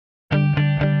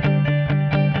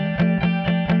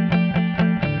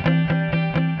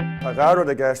Tá garú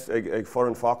a gceist ag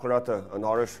Foireann Foclóireachta an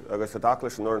áras agus a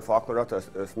daclas an uair an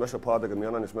Foclóireachta is mis Pádraig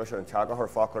Mianáin is mis an Eagarthóir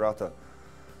Foclóireachta.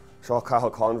 Seo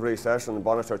caithal conbhrí sais an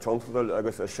Bunchuardach Tionscadal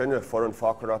agus is sinne Foireann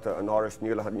Foclóireachta an áras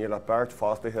níla beirt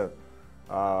fástaithe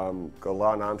go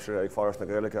lán amsir ag Fhoras na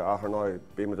Gaeilge achar ná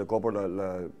bíime de gobar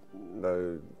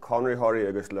le conraíthirí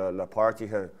agus le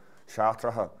páirtithe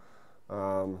seachtratha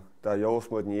Tá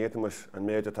jósmúid níotamas an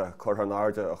méide tá chur an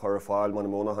airde a chur fáil man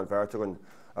móna an bhirrteagan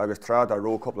agus trád a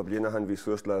ró coppla bliana han bhí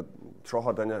suas le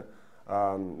trocha duine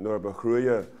nuair ba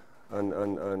chrúide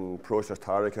an próses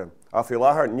táirice. A bhí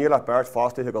láthair níl beirt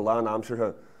fástaithe go lán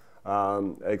amsirthe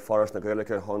ag Fhoras na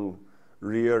Gaeilge chun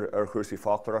riar ar chúsaí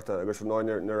Foclóireachta agus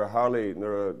nuair a hálaí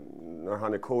nuair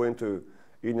tháinig comhaontú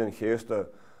íon chéasta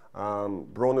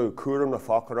bronú cúram na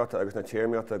Foclóireachta agus na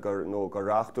téirmeachta gur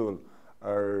rachtúil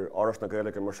ar áras na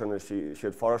Gaeilge mar sin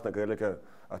siad Fhoras na Gaeilge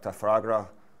a tá freagra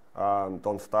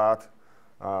don staid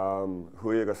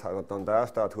hui agus don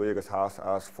dástad hui agus has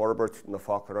as forbert na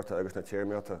Foclóireachta agus na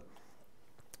téirmeachta.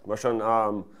 Mar sin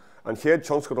an chéad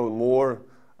Tionscadal mór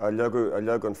a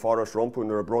leag an Fhoras rompú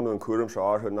nuair a bronú an cúram se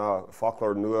áthu na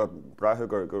Foclóir nua brethe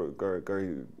gur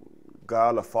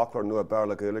gá le Foclóir nua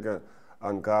Béarla-Gaeilge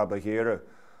an gá ba chéire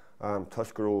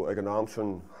tuisgurú ag an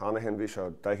amsin hanahin bhí se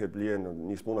 10 bliain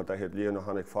níos móna 10 bliain a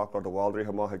tháinig Foclóir do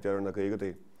bháildraíthe maith dear na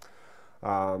Gaeilge.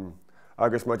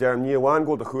 Agus má dearm ní bhhain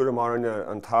go de chuúra marine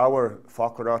an táhair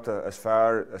Foclóireachta is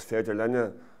fearr is féidir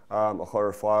linne a chur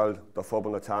ar fáil do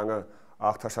phobal na teanga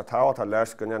ach tá se táhacht a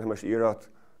leis go nnéanthaimis iarracht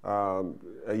a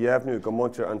dhéimhnú go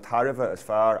muintir an tairimhe is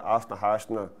fearr as na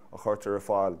háisna a chuirtear ar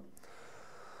fáil.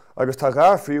 Agus tá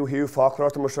gá fríú hiú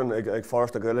Foclóireachta mar sin ag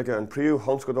Fhoras na Gaeilge an príomh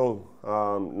Tionscadal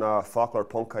na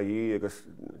Foclóir.ie agus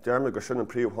dearmid gur sin an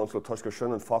príomh Tionscadal tuisgur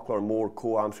sin an Foclóir mór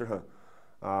comhamsirthe.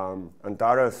 An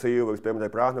dara síos agus béimid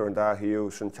ag brathnar an dá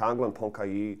hiú sin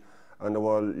Teanglann.ie an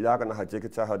bhfuil leagan na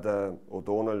digitathe de ó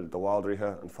Dónal do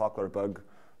bháildraíthe an Foclóir bug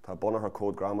tá bunathair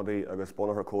cód gramadaí agus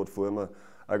bunathair cód fuama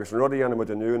agus an rudí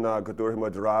anamid aniu na go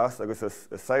dúirthaimid rás agus is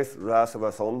 6 rás a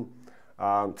bheith son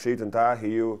tríd an dá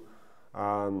hiú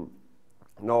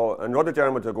nó an rud a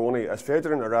dearmid a gcónaí is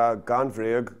féidirin a ra gan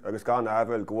bhréag agus gan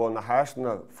ábhail go bhfuil na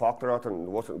háisna Foclóireachta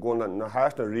go na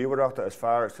háisna ríomhaireachta is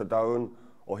fearr sa domhan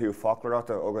ó hiú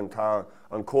Foclóireachta agus tá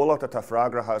an cólacht a tá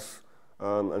freagra has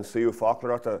an síú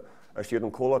Foclóireachta is siad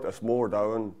an cólacht is mór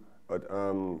domhan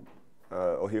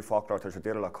ó hiú Foclóireachta sé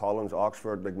déire le Collins,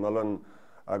 Oxford, Macmillan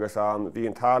agus bhí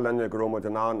an tá lenne go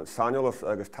den an Sanulas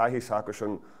agus taithí sacr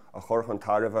sin a churchan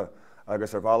tairmhe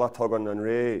agus ar bhela tugann an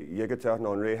ré dhigiteach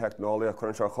nó an ré heicnálaí a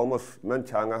chun se chumas min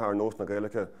teanga ar nós na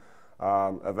Gaeilge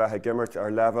a bheith gimmert ar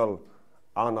level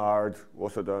an ard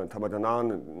tá den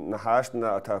an na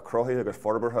háisna a tá crothaí agus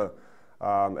forbartha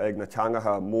ag na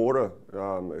teangatha móra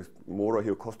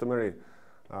hiú customary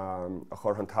a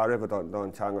chur an tairmhe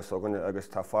don teanga soganne agus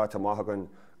tá fáilte maithagan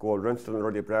ggóil rinstal an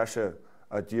rudí breise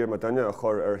a dtír ma duine a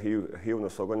chur ar hiú na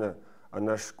soganne a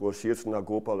nes ggóil siad na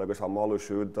gópal agus a máú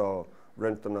siúd do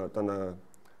rint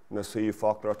na síí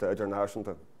Foclóireachta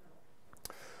idirnáisiúnta.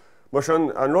 Mar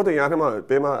sin an rud a dhéanama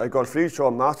béime ag gáil frí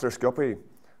seo master sciupaí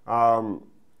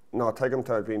ná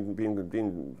teigeamta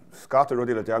bíon scata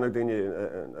rudí le déanamh daoine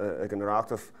ag an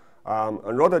Oireachtas.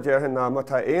 An rud a déirhin ná má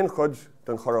tá aon chud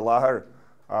den chur láthair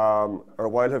ar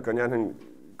bhhailthebh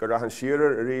go raithan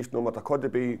siar a ríist nó má tá chud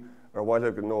bí ar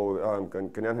bhhailthebh nó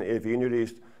gnéann éhíonú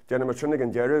ríist déanam mar sinnig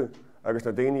an dearú agus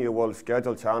na daoine bhfuil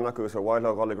schedule teannach agus ar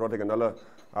bhhailthe gáil rud an eile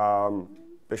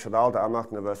be sedáilta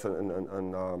amach na bheits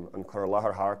an chur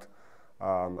láthair thart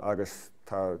agus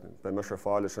tá be mis ar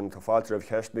fáil sin tá fáilte roimh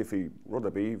ceistní fhí rud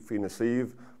a bí hí na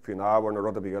síomh hí na ábhar na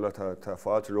rud a bí eile tá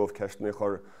fáilte roimh ceistní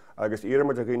chur agus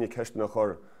iarmid a gine ceistna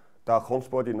chur dá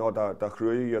chunspóidí nó dá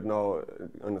chrúí nó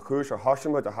an chúis ar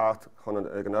thoisiimiid a hácht chun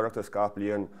ag an Oireachtas scap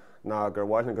líon ná gur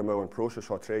bhhailna go mbeadh an próses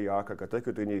seo tréhearcha go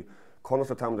dtí daoine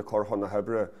conas a tam de chorchan na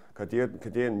hebre go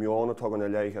déon meána tugann a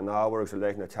léith an ábhar agus a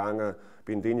léith na teanga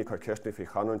bíon daoine chu ceistní fhí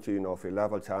chanantí nó fhí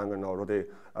level teanga nó rudí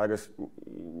agus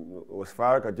was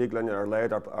fearr go dtíglanne ar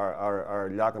léad ar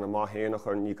leagan na maithéana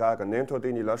chur ní ga an néontó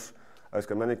daoine leis agus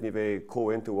go minic ní bheith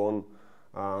comhaontúhain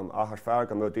a th fearr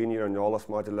go mbeadh daoine ar neolalas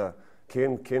maidide le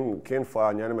cén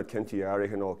fáil neanamid cinnti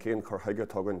áirithe nó cén chur thuige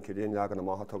tugann cé déon leagan na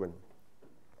maithe tugann.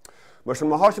 Mar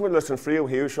sin háisiimiid leis an phríomh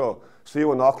hiú seo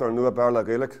síú an Foclóir nua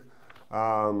Béarla-Gaeilge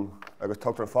agus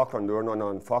tutar an Foclóir nuair ná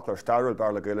an Foclóir stairiúil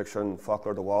Béarla-Gaeilge sin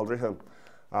Foclóir do bháildraíthe.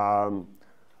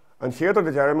 An chéadú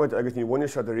de dearmid agus ní bhaine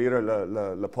se de riire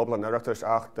le pobl an Oireachtas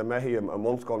ach de mehí a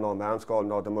mscáil ná meáil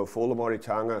ná de mó fólamáí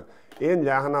teanga. Éon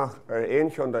lehanach ar aon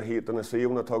cheann de hí donna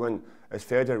síomna tugann is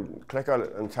féidir cliceáil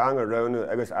an teanga rana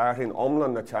agus airthaín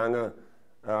omlan na teanga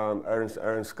ar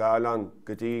an scáileán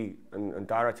go dtí an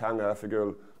dara teanga a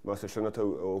fiúil mas sinna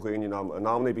tú ó ghaoine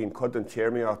námna bíon cud an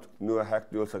tíirmiacht nua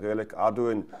heictúil sa Gaeilge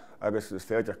adúin agus is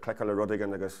féidir clicca le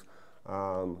rudagan agus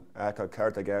echa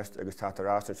ceart a gceist agus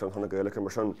tatarástin san chuna Gaeilge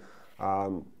mar sin.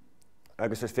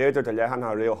 Agus is féidir de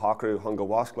lehanna réo hacrú chun go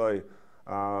bhasclaid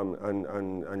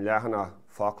an lehanna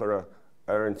Foclóra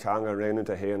an teanga réanúint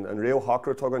a héin. An réo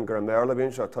hacrú tugann gur méarla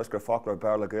bhíonn se tus gur Foclóir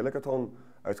Béarla-Gaeilge atón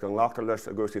agus go nglachtar leis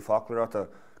a gúsaí Foclóireachta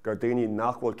gur daoine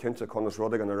nachbhfuil cinnte chunas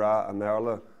rudagan a rá a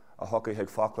méarla a hocaí ag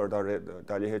Foclóir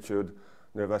dá léhéitiúd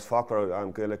nuair bheits Foclóir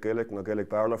an Gaeilge na Gaeilge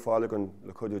Béarla fáile gon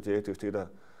le chuidú déitú tíide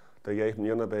de dhéh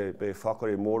níonna be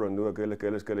Foclóirí mór an nua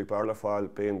Gaeilge Béarla fáil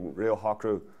béon réo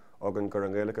hacrú agan gur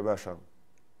an Gaeilge bheith se.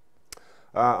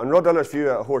 An rud eile fiú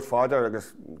a thuairt fáidir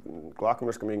agus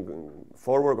ghlacamars go mín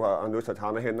fórhar an úsáid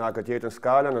hanahéad ná go dtéad an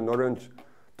scáileán an nuirint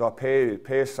dá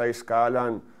pe 6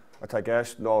 scáileán atá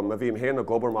gceist nó ma bhíon héana a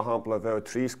gobar mar hampla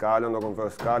bheith 3 scáileán agus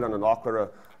bheith scáileán an ochra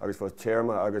agus bheith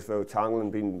téirme agus bheith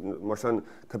Teanglann bín mar sin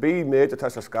cabbí méid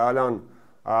atá sa scáileán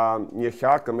ní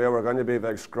cheart go méhar ganne bé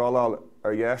bheith scrollál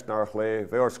ar dhéist ná chlé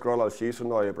bheith scrollál síos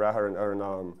nó i brethir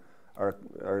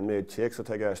ar méid téic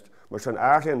atá gceist. Mar sin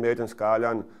airthaon méid an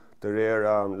scáileán de réir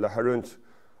le thuúint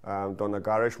don na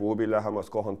garis mhóbí le ha mas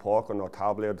gohan pócan nó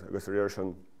tabléad agus réir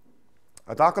sin.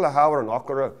 A dacha le hábhar an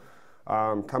ochra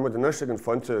tá mu den nuiste an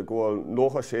funte ghfuil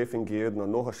nócha séfin géad na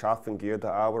nócha seafin géad a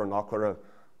ábhar an ochra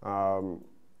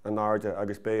an airde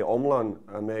agus bé omlan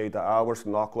a méid a ábhar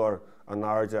san ochlar an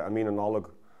airde a mí an nólag.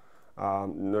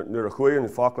 Nuair a chuaigh an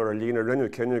Foclóir a lína rinne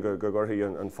cinne go gurthaí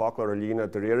an Foclóir a lína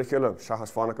de réirichiile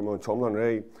seachas fána go mún tomlan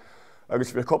ré.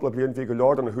 Agus bhí coppla blion bhí go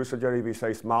leor an na húsaidearí bhí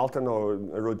 6 Maltain ó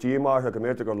rodímar a go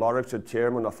méid go láirigh sé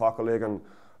téirman a Foclóireachta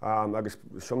agus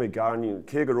siomí garní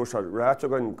cé go rúsa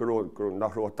ráitegan gur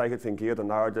nach ró taichead fin géad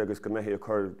an airde agus go méthe a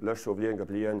chur leis ó bblion go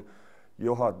blion.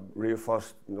 You had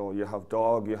reinforced, you have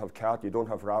dog, you have cat, you don't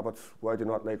have rabbits. Why do you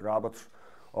not like rabbits?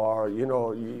 Or you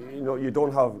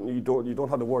don't have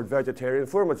the word vegetarian.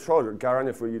 For much sure, Garen,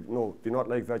 if do not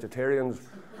like vegetarians.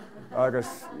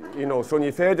 Agus so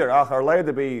ní féidir ach ar leid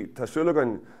a bí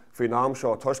tásúlagan fao nám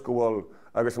seo tuiscúil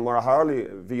agus an mar a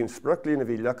hálaí bhí an spriclín a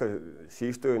bhí lecha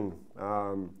síostún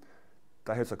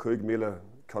da hé a 5 míle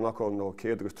canachil nó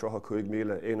 135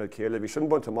 míle éonar céile. Bhí sin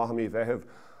buint a maithamí bheitheh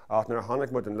ach nar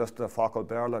tháinig muid an lista Foclóir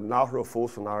Béarla nachró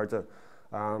fós an airde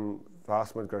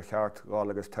bheasmuid gur cheart gáil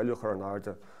agus tuileadh chur an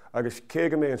airde. Agus cé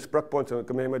go mé an spricbuint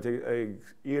go mé muid ag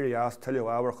írias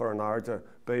tuileadh ábhar chur an airde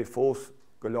bé fós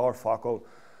go leor Foclóir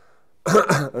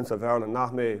an sa Béarla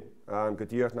nach mé go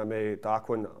dtíocht na mé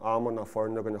dacuin amman na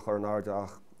fornagan na chur an airde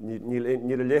ach ní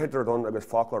a léhéidir don agus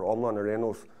Foclóir omlan a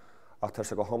rénos ach tá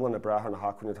se go thomlan na brethir na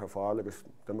hacuine tar fáil agus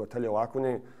do mu tuileadh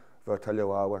acuine bheith tuileadh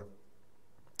ábhar.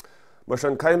 Mar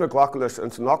sin caiime ghlacailis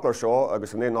an san nachlar seo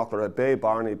agus an é nachlar a bé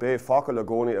barnaí bé focail a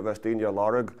gcónaí a bheits daoine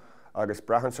láirg agus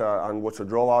breithanse an bhut sa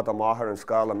dróád a maithir an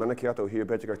scáil a miniciat ó hí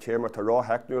beidir gur téirme tá rá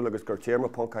heicniúil agus gur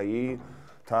téirme.ie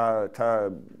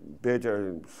tá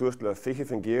beidir suas le 50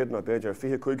 fin géad na beidir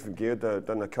 55 fin géad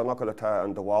den na ceannacha atá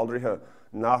an do bháildraithe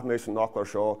nach mééis an nachlar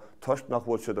seo tuist nach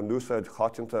bhfuil siad an úsáid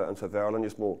chainte an sa Béarla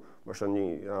níos mó mar sin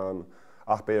ní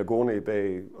ach bé a gcónaí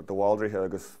bé do bháildraithe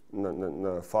agus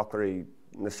na Foclóirí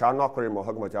na seannachir má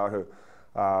thug dearthu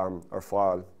ar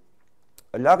fáil.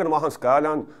 A legan amach an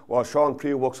scáileán bhil seo an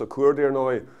príomhhach a cuairdaíar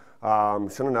nói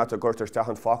sinna net a gurtar steach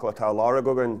an Foclóir atá lára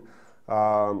gogan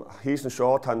hís an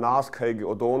seo tá nácaig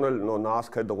ó dónal nó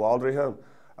nácaid do bháildraithe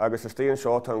agus is tíon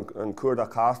seo an Cúlra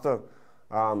Casta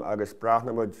agus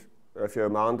breathnamid ar fiú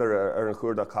mandar ar an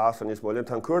Cúlra Casta níos mólinn.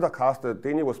 Tá Cúlra Casta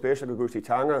daoine bhfuil spéise go gúsaí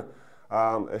teanga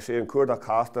is sé an Cúlra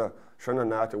Casta sinna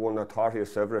net a bhfuil na tarthaí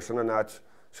sibhre sinna net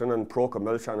sin an próca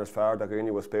millsean is fearr a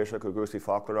ghaoine bhfuil spéise go gúsaí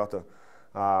Foclóireachta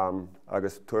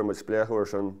agus tuairmid spléithúir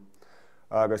sin.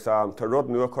 Agus tá rud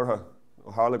nua chutha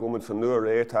ó tháinig gomid san nua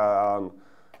ré tá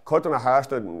chut an na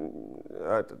háiste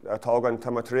atágan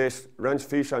tá rééis rins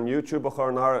fís an YouTube a chur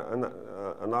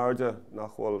an airde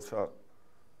nach bhfuil se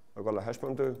a go le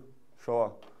heispantú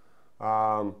seo.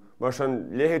 Mar sin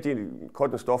léhétí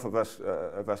chud an stof a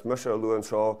bheits muise a luúan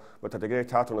seo, mar tá géir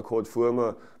tatan na cód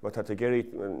fuama, mar tá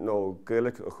géirí nó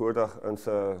Gaeilge a chuardach an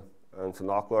sa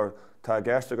nachlar. Tá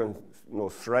gceiste an nó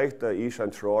sreith a ís an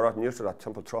tróra, níos a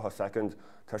timp 3 second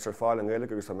tá sé fáil an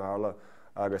Gaeilge agus an Béarla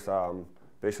agus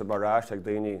béisiad mar ráis ag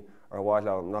daoine ar bháil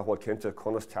le nach bhfuil cinnte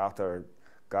conas teachta ar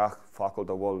gach Foclóir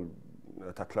do bhfuil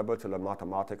tá clubailte le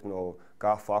matematic nó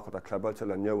gach Foclóir a clubailte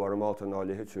le nniuarmáilta ná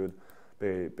léhéitiúd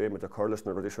bé mit a chuirlas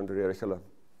na rudisiún de réirichiile.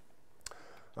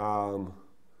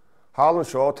 Hálan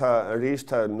seo tá a rís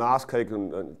tá nácaig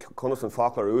conas an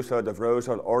Foclóir úsáid a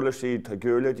bhróisáil orlaisí tá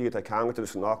gúrlaidí tá ceangatar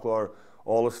san nachlár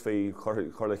álas fao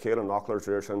chuir le chéad an nachlár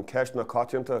sin ceist na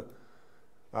cáitianta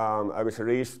agus a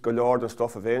rís go leor an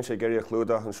stuff a bhéin sé géirí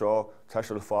chlúda an seo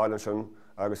teiste le fáil an sin,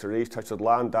 agus a rís teiste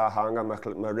lán dá hanga mar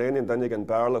réon duine an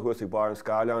Béarla thuas ag bar an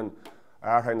Scáileán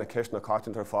airthain na cis na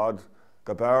Caint ar fad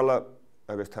go Béarla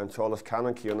agus tá teolas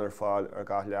ceann cían ar fáil ar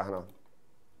gath leathanna.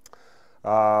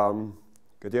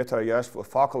 Go dtétar yes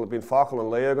focail bín focail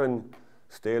an léagan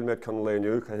stéalméid chun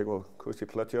léniu cé go cúsaí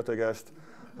plitiíocht a gceist.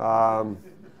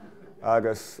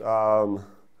 Agus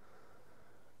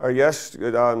yes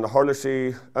na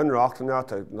hálaí an-reachtainna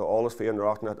na ólas fí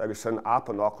an-reachtainna agus sin app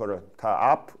an nachlara. Tá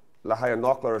app le ha an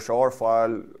nachlar a seoir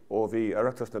fáil ó bhí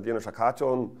Oireachtas na bíana sa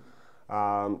cáteón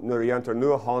nuair dhéantar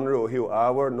nua hanrú ó hiú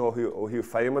ábhar nó ó hiú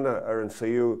feidhmeanna ar an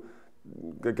saoú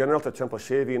go generalta timp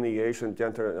sé bhíonna dhé sin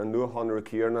déantar an nua hanrú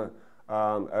cíarna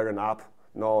ar an app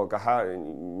nó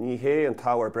ní hé an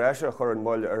táhar breise chur an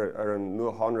mil ar an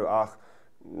nua hanrú ach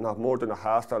nach mór den na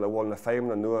háastal a bhfuil na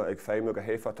feidhmeanna nua ag feidhmeanna go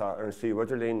héifeachta ar an saoú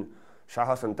idirlín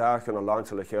seachas an dáirceann an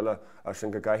láinte le chéile a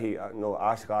sin go gaithí nó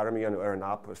asgairmíon ar an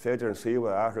app. Is féidir an saoú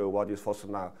a ahrú bhádíos fosa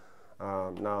ná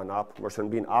an app, mar sin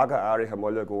bíon aga áirithe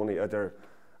muile gcónaí idir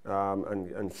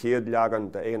an chéad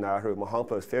leagan de éon ahrú. Má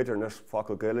hampla is féidir nes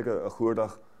Foclóireachta a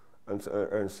chuardach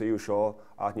ar an saoú seo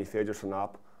ach ní féidir san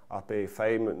app ach bé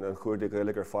féim an chuirdaí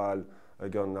Gaeilge ar fáil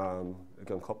ag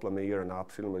an coppla mí ar an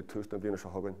app sílim le tús na bliana se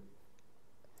thugann.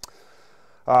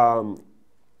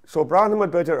 So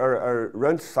brathnaid beidir ar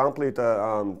rint samplaí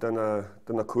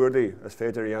duna cuardaí is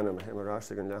féidir dhéanam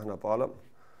marráiste an leathanna bála.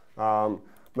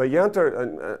 Ma dhéantar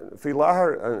fí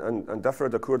láthair an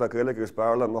difriúr de cuarda Gaeilge agus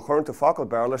Béarla, má chuirnta focail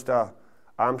Béarlaiste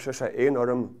amse sé éon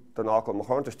orm den ácail, má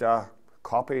chuirnta ste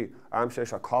copy, amse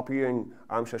sé copying,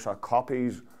 amse sé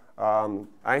copies,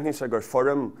 aithní sé gur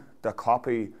forum de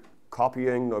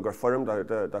copying nó gur forum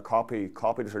de copy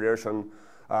is réir sin.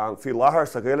 Fí láthair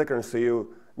sa Gaeilge an saoú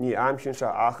ní aimsin se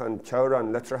ach an teara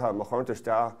an litrathe má chuirnta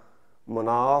ste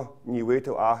maná ní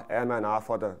bhhéitú ach éimean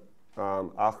áfada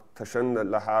ach tá sin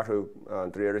le háthú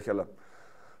an dréiricheile.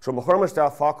 So má chuirmas de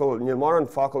focail, níl mar an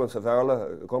focail an sa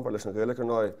Béarla gompar leis na Gaeilge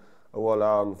ná a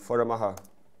bhfuil foramathe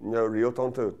nó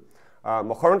rialtóntú.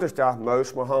 Má chuirnta de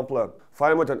mous mar hampla.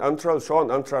 Feidhmead an intral seo an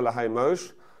intral le haid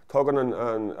mous, tugann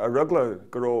a rugla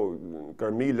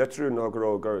gur mí litrú nó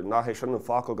gur nachéis sin an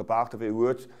focail go bachta bhí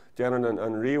uait, déanann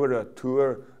an riomhar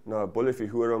túr na bulifií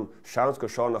thuairm seans go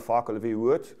seo na focail a bhí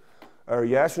uait. Ar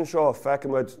dhéasan seo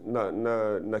feicimiid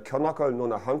na ceannacail nó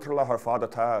na hantrala ar fad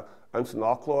atá an san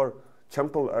Foclóir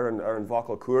timpeall ar an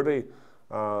bhacail cuardaí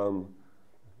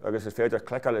agus is féidir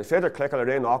cleiceáil ar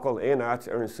réon ácail éon áit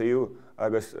ar an saoú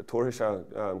agus tuairtha se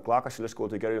ghlacas le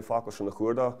scóil géirí focail sin na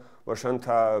chuarda, mar sin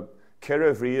tá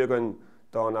ceithre bhríogan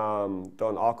don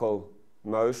ácail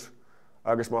mous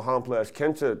agus má hampla is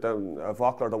cinnte a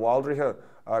bhaclar do bháildrithe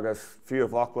agus fiú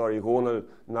bhaclar i gcónail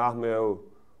nach mé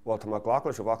well tá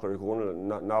ghlacla se bhaclar i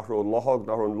gcónail nachró lochag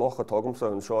nach an locha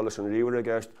tugamsa an seo leis an riomhar a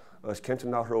gceist agus cinnte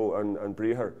nachró an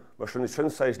bríthir. Mar sin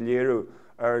seis léirú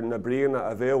ar na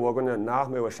bríanna a bhéh waganna nach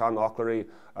mé sean aclarí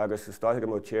agus is staithe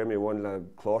go téirmí bhain le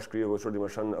chláscríomh ruí mar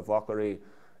sin a bhaclarí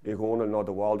i gcónail ná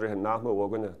do bháildrithe nach mé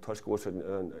waganna tuiscó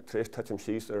tréis titim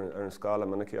síos ar an scála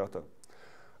manacíochta.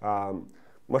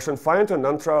 Mar sin féint an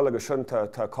intral agus sin tá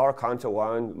cá cainte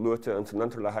bháin luaite an san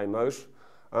intral le haid mous.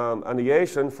 An dhé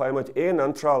sin feidhmead éon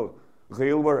intral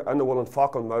ghaolmhar ina bhfuil an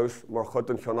focail mous mar chud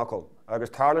an cheannacail. Agus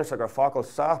tarlann se gur focail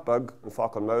sathbag an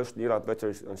focail mous ní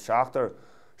bitir an seachtar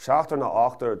na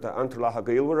áachtar de intralatha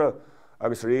ghaolmhara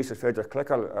agus rís is féidir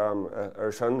clicáil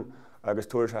ar sin agus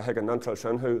tuair se hiag an intral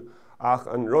sinthú. Ach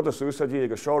an rud is úsáidí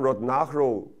agus seo rud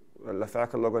nachró le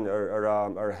feiceáil legan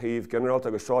ar thaobh generalta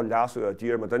agus seo leasú a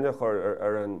ddír duine chur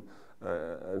ar an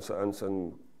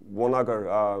san bhunagar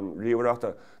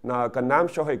ríomhaireachta. Na gan náim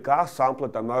seo gas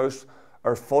sampla de mous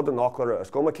ar fud an nachlara. Is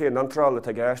goma cé an intral le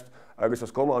gceist agus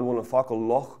is goma an bhfuil an focail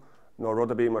loch nó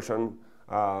rud a bí mar sin.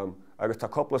 Agus tá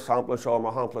coppla sampla seo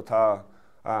mar hampla tá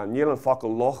níl an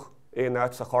focail loch éon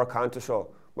áit sa chár cainte seo.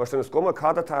 Mar sin is goma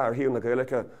cadatá ar híomh na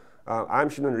Gaeilge aim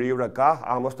sin an riomhra gath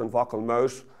amast an focail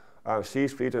mous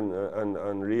síos fríd an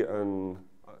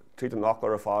tríd an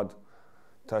nachlar a fad.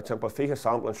 Tá timp fiche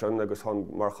samplan sin agus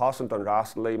mar chasant an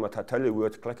ráslí má tá tuile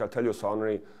uait clicáil tuile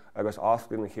sonraí agus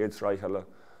oscail na chéad sráidheile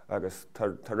agus tá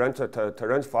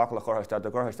rint focail a churthaiste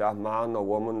a gurthaiste man nó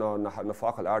woman nó na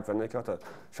focail ardmhainneachta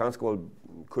seans go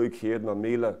bhfuil 500 nó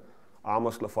 1000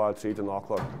 amas le fáil tríd an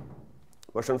nachlar.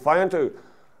 Mar sin féin tú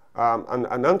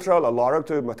an intral a lárag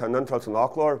tú má tá an intral san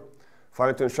Foclóir,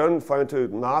 féin tú sin féin tú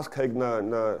nascaig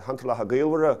na hantralatha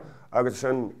gaolmhara agus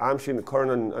sin am sin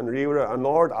churann an riomhra an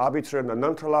Lord ábítre na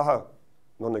intralatha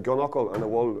nó na gcionnacail ana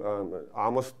bhfuil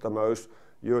amas de mous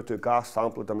dúir tú gas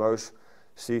sampla de mous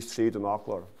síos tríd an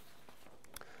Foclóir.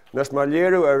 Nes mar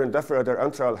léirú ar an difriúr ar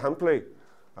intral hemplaí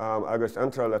agus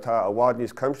intra le tá a bhád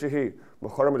níos cumsithe mo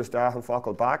chuirm is deach an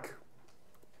focail back.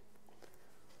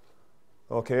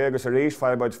 Okay, agus a rís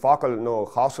feibid focail nó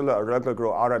chasaile a rugla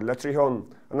gro arad litrión.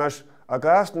 Anas a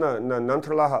gas na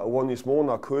n-iontrálacha a bhain níos mó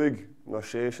na cúig na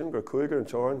sésin gur cúigar an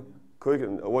teorin. Cúig a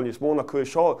bhain níos mó na cúig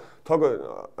seo tugad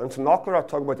an tslí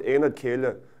tugad éad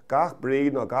céile gach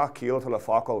bríd nó gach cíal le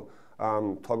focail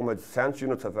tugad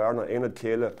centúna a bhar na éad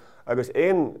céile. Agus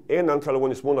éon n-iontrála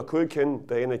bhain níos mó na cúig cin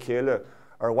de éad céile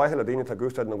ar bhaithil a daine a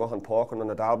gústaid na bhain pácan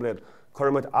na dabléad.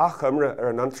 Chuirmid a chumra ar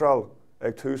an n-iontráil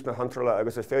ag tús na n-iontrála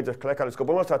agus is féidir clicáil. Is go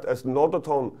bunach is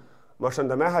nódatón mar sin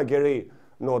de metha géirí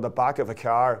nó de back of a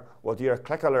car wat dír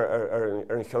clicáil ar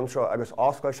an chionseo agus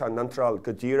oscail se an n-iontráil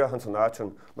go díire an san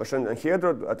áitin. Mar sin an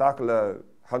chéadú a dacha le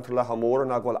n-iontrálacha móra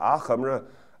na bhfuil a chumra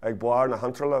ag buar na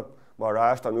n-iontrála mar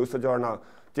ráist an úsáidear na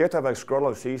déit a bheith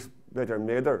scrollal síos beidir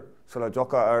méidir so le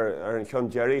jocha ar an chion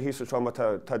Jerry hí sa seoma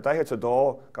tá daithe a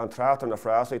dó gan trát an na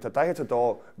frásaí, tá daithe a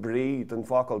dó brí den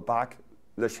focail back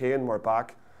le chéan mar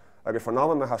back agus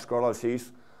fannáma me ha scrollal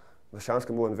síos na seans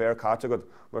go mú an bhéir cáte go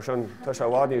mar sin tá se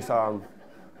bhád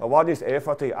níos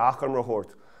éifeachtaí achar mar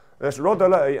chóirt. Is rud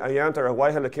eile a dhéantar a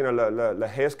bhaithe le cinenne le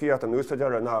héascaíocht an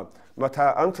úsáidear ná má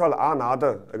tá n-iontráil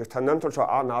anáda agus tá n-iontráil seo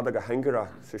anáda go hengara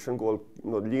sa sin ggóil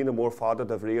nó lína mór fada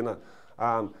de bhríonna.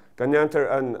 Gannéantar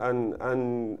an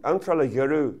n-iontráil a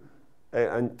dhearú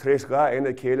an tréis gá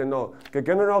éad céile nó. Go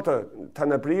generalta tá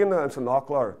na bríonna an san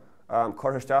nachláir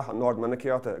chuirteach an Nord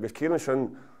Miniceata agus céanna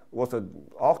sin was a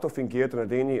 8 fin géad na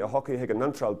daine a hocaí ag an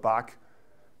n-iontráil back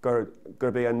gur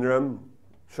bé an rim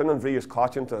sin an bhrí is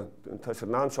cáitianta tá sé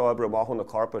ná seo ebre máthún na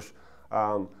corpus.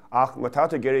 Ach má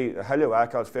táta géirí a heileú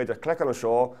aiceáil féidir clicáil an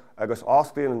seo agus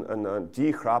osclaíonn an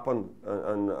díchrapan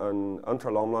an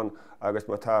n-iontráil agus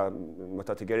má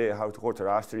táta géirí a háit chóirtar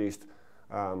áistearíist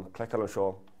clicáil an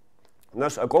seo.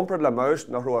 Nus a gcompar le mós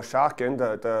nach rua seach cin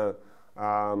de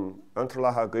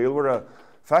n-iontrálacha Gaeilge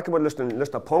feicimid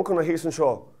lis na poncan na híos an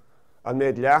seo an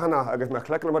méid lehanna agus me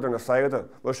clicáil na saide.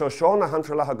 Mar seo na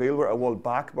n-iontrálacha Gaeilge a bhfuil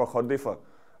back mar chodífa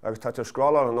agus tá te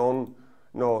scrollal an ón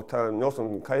nó tá nó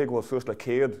an caiigh bhfuil suas le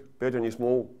céad beidir níos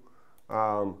mó.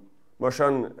 Mar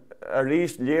sin a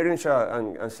rís léironn se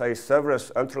an sé severas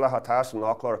n-iontrálacha táis an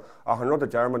nachláir a an rud a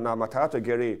dearmid ná má táta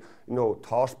géirí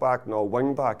tossback nó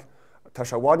wingback. Tá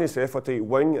se bhád níos éifeachtaí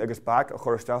wing agus back a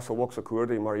chuirteach sa bhog sa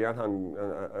cuardaí mar dhéann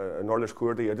an orlas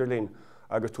cuardaí idirlín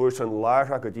agus túir sin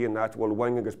láithre go dtíon net bhfuil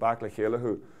wing agus back le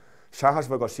chéalathú. Seachas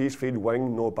bheith go síos fríd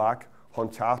wing nó back chun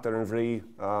teacht ar an bhrí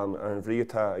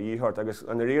atá a dhéthart agus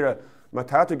an riire má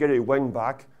táta géirí wing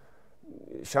back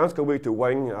seans go bhfuil tú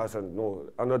wing as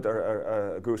anad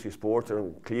ar gúsaí sport ar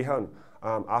an clíhan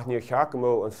ach ní cheach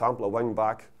go an sampla wing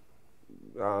back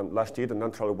leis tíad an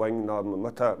n-iontráil wing ná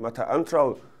má tá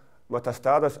n-iontráil má tá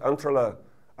stadas n-iontrála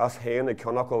as héana ag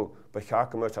ceannacail ba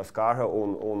cheach go a scartha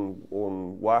ón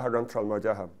mhaithir n-iontráil mar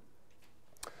deatha.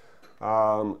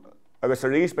 Agus a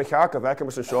rís ba cheach a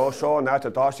bheicim san seo net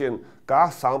a dáisiíonn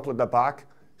gach sampla de back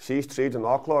síos tríd an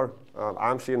nachláir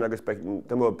amsíonn agus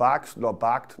de mó backs nó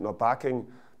backed nó backing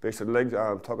béis a lig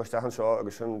tugasteach seo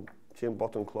agus sin tíon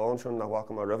bot an clán sin na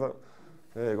bhacha mar ribh.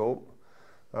 There you go.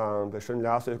 Bei sin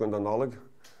leasú gon don nolig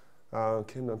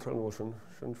cin an tróna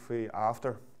sin faoi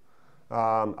after.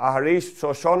 A rís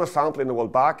seo na sampla na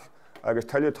bhfuil back agus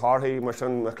tuile tarthaí mar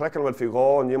sin na clicin bhfuil fiú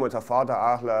gá níomid a fada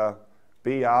ach le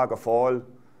bí ag a fáil.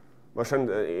 Mar sin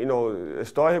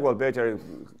is dóithe bhfuil beidir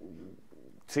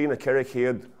trí na ceirigh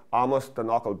chéad amas den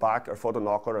nacháil back ar fud an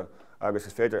nachláire agus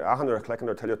is féidir achan ar clicin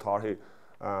ar tuile tarthaí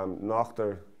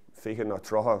nachtar fiche na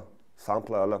trotha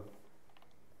sampla eile.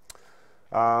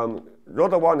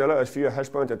 Rud amháin eile is fiú a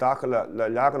heispeint a dacha le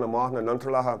leagan amach na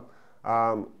n-iontrálacha.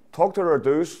 Tugtar ar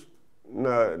dús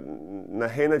na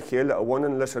héanaad chéile a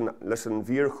bhaineann leis an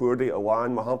bhíor chuirdaí a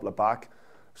bháin má hampla back.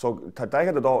 So tá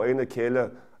daithe a dá aine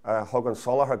chéile thug an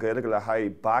solatha Gaeilge le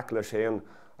haidh back le séan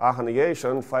ach an dhé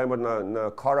sin feimid na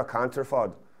cara cantar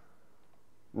fad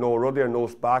nó rudaí ar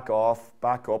nós back off,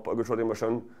 back up agus rudaí mar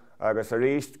sin agus a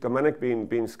rís go minic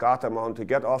bíon scata man to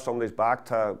get off somebody's back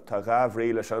tá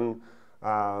ghahrí le sin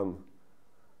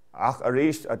ach a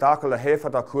rís a dacha le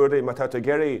héfad a cuardaí má tá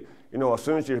géirí as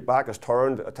soon as your back is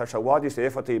turned tá se bhád níos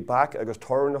éifeachtaí back agus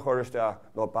turn na chuiristeach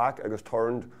nó back agus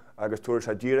turned agus túir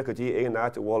sé díire go dtí éon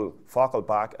net bhfuil focail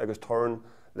back agus turn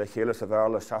le chéile sa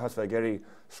bhéarla seachas bheith géirí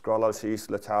scrollal síos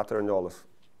le teatar an neolalas.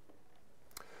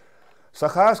 Sa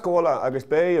chas cóla agus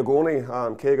bé a gcónaí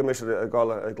cé go mis ag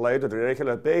léad a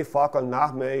réiceile bé focail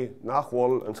nach mé nach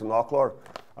bhfuil an san nachláir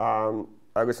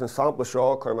agus an sampla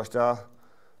seo chuir meisteach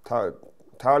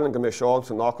tarlann go mé seán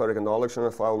san nachláir ag an nálaigh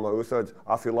sin fáil má úsáid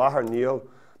a fiú láthair níl,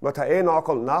 má tá é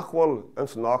nacháil nach bhfuil an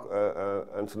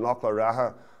san nachláir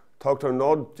ratha Tugtar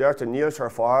nód deirte níl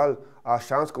ar fáil a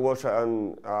seans go bhfuil se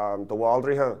an do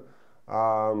bháildrithe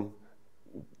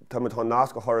tá mu tá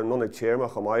nás go thir nunnig tíirma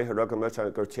go maiid rugga mit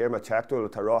gur tíirma teachúil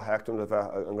tá rá heachún le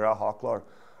bheith an grá Foclóir.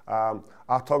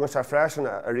 Ach tugann se freisin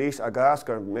a rís agus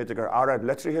gur méidir gur áraibh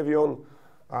litrithe bhíonn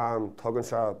tugann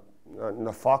se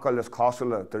na focail is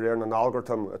cosúla de réir an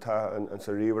algoritm atá an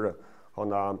sa ríomhre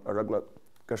chun a rugla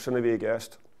gur sinna bhí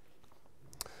gceist.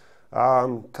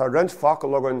 Tá rint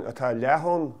focail agan atá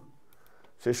leithón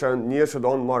sé se níl se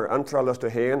don mar n-iontrálacha do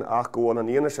héin ach go bhfuil an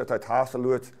aonaise atá tása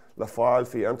luait le fáil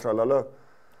fí n-iontrálacha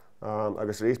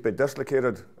agus rís be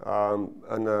dislocated an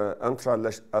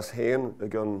n-iontrálacha as héin a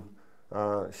gin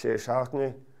sé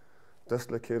seachnaí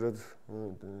dislocated.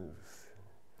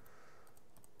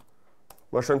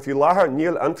 Mar sin fí láthair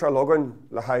níl n-iontrálacha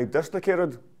le haid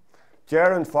dislocated,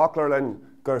 dear an Foclóir linn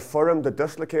gur forum de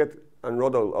dislocate an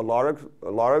rud a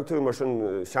lárag tú mar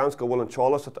sin seans go bhfuil an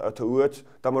teolas a tú uait.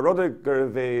 Tá mar rud gur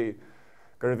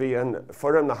bhí an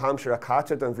forum na Hampshire a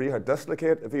caitead an bhríthar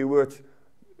dislocate a bhí uait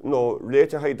nó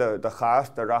réitechaid de chas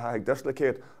de rathaigh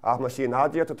dislocate ach mar sin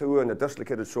nádiaad a tú in a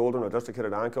dislocated shoulder nó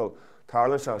dislocated ankle.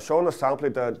 Tarlann se seo na sampla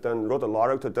den rud a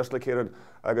lárag tú dislocated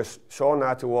agus seo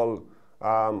ná tú bhfuil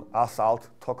asalt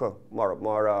tucha mar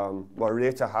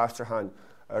réite háistearthain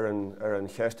ar an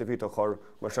cheiste bhí a chur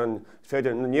mar sin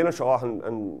féidir na níana seo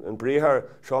an bríthar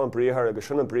seo an bríthar agus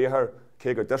sin an bríthar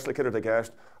cé gur dislocated a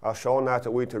gceist a seo ná a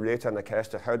bhaid réite na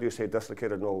ceiste how do you say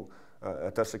dislocated nó a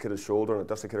dislocated shoulder and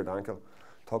a dislocated ankle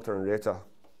tugtar an réite.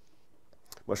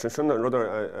 Mar sin an rud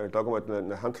ar dogamid na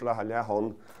n-iontrálacha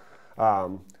leithón.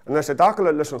 An is sé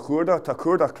dacaile leis an chúrda tá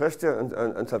cúrdach cliste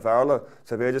an sa Béarla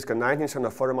sa bhéidir go 19 sin na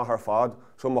forum ar fad,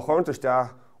 so má chuirteach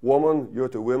woman, you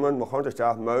to women, má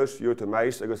chuirteach mouse, you to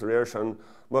mice agus réir sin.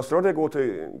 Mas rud go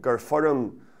gur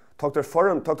forum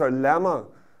tugtar lema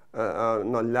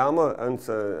na lema an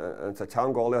sa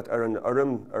Teanglann.ie ar an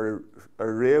orm ar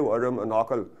réamh orm an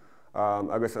ácail.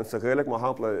 Agus an sa Gaeilge má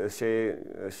hampla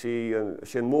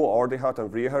sé mó ordaithe an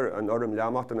bhríthar an orm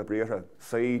leamacht an na bríomhre,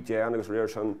 saí déan agus réir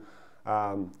sin.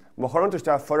 Má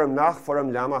chuirteach forum nach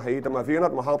forum leama haid, a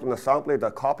bhíonad má hampla na sampla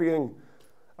de copying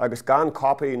agus gan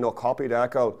copy nó copy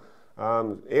decail.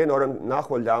 Éon orm nach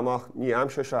bhfuil leamach ní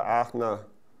aimse se ach na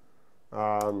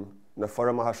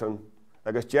forumathe sin.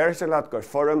 Agus deir sé leat gur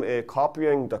forum é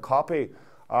copying de copy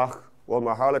ach bhfuil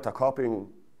mar hála tá copying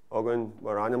agan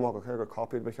mar animach a chuir gur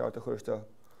copyid becheart a chuiste.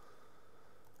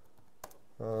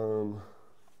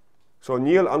 So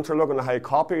níl n-iontrálacha na haid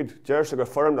copied, deir sé gur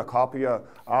forum de copia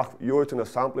ach dúirt na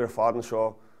sampla ar fadan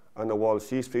seo an na bhfuil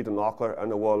síos fríd an nachlar an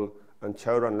na bhfuil an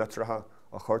teabhar an litratha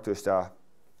a chuirtú isteach.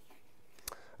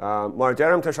 Mar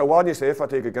deirm tá se bhád níos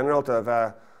éifeachtaí go generalta a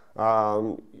bheith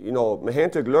ma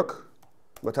héintúg look,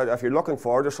 but if you're looking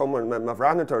forward to someone, ma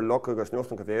bhreathnatar look agus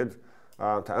nuastan go bhéad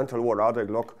tá n-iontrálacha rádaigh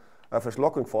look. If it's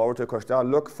looking forward to, cos da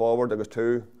look forward agus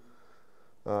tú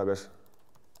agus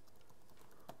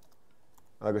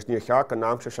ní cheart an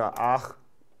námse se ach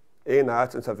éon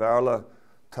áit in sa Béarla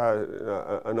tá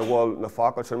an bhfuil na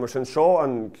fácail sin mar sin seo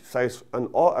an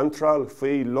n-iontráil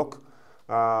faoi look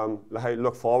le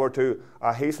look forward to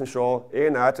a híos an seo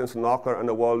éon áit in sa nachlar an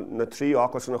bhfuil na trí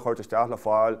ácail sin na chuirt isteach le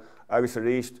fáil agus a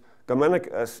ríist go minic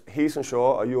is híos an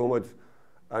seo a dúmid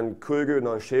an cúigiú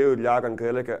ná an séú leagan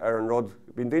Gaeilge ar an rud.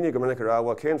 Bhín daoine go minic rá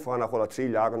bhfuil cén fáin nach bhfuil a trí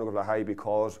leagan go le haid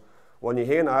because bhain ní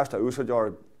héon áist a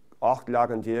úsáid 8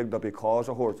 leagan déag do because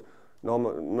a thuirt. A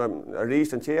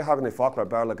rís an téhagan i Foclóir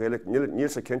Béarla-Gaeilge níl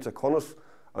sa cinnte conas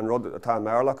an rud atá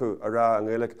mearla acu a rá an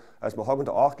Gaeilge as má thugann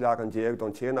 8 leagan déag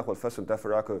don té nach bhfuil fisan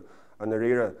defer acu an na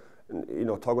riire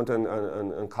tugann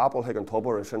an capal ag an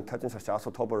tobar an sin titin sa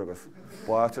teasa tobar agus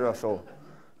buaitear so.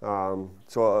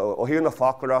 So ó híon na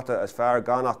Foclóireachta is fearr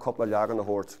gan nach coppla leagan na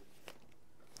thuirt.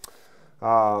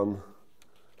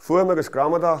 Fuaim agus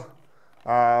gramada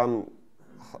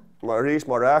mar rís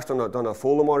mar réist don na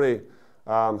fólamáí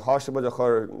háisibad a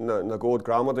chur na gód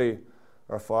gramadaí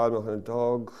ar fáil nach an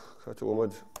dog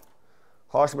chaúmid.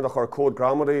 Háisibad a chur cód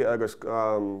gramadaí agus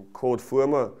cód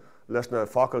fuama leis na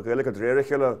Foclóir Gaeilge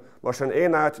dréiricile mar sin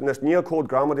éon áit nes níl cód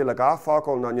gramadaí le gá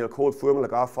fácail na níl cód fuama le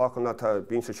gá fácail na tá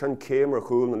bíonn sa sin céim ar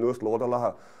chúil na nuas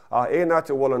lódalathe. Éon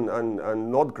áit bhfuil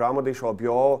an nod gramadaí seo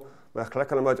beá me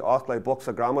clican amid 8 le box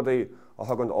a gramadaí a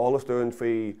thugann álas dún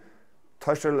faoi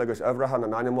tuisiil agus uimhreatha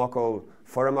na animacail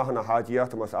forumatha na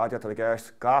hádíocht mas áideach a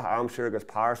gceist gath amsir agus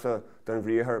páirsa den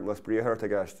bhríthar mas bríthar a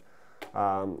gceist.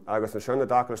 Agus na sin na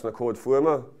dacail na cód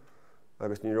fuama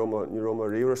agus ní roma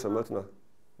riomhar sa mitna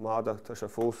máda tá sé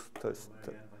fós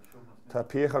tá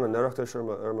píochan an neireachtas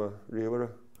ar ma riomhara.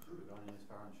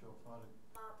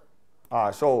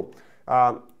 So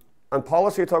an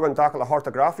policy tug an dacail a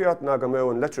hartographiaat na go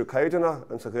mé an litrú caideanna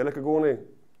an sa Gaeilge gcónaí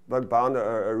bag ban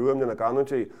ruam na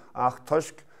ganantí ach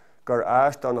tusk gur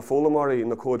áist an na fólamáí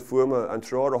na cód fuama an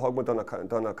trár a thugma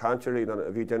donna cantirí na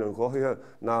bhí déanú an gcothaithe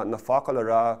na focail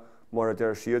rá mar a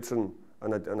déir siadsan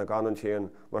an na ganantíon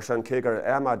mar sin cé gur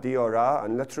MAD rá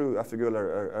an litrú a fiúil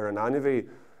ar an ainmhí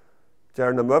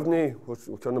déir na mubhnaí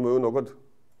chu na mún agad.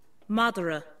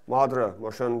 Madra. Madra,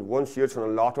 mar sin bhain siadsan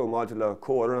an látó máide le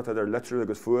cóirna idir litrú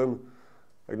agus fuam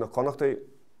ag na connachtaí.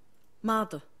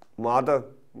 Mada. Mada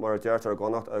mar a déirt ar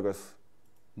ganacht agus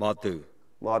Madu.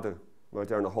 Madu. Mar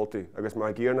déir na holtaí, agus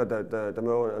mar ggéarna de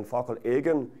mó an focail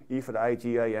éigean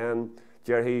éifeachtaí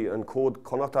déir hí an cód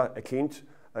connachta a Caint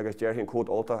agus déir hí an cód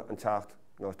olta an teacht,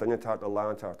 ná duine teart a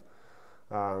lán teart.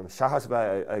 Seachas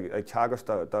bheith ag teagas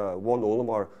de bhain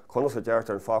ólamar conas a déirt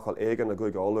ar an focail éigean a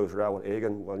gúig ólas rá an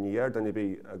éigean bhil níar den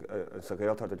bí sa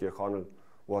ggéaltart a dtír chanal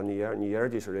bhil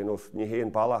níar dí sa rénos ní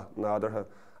héon balla nádartha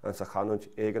an sa chanúint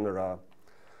éigean a rá.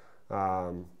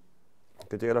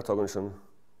 Go déire tugann sin.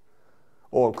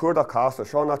 Ó an Cúlra cásta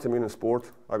seo ná mín an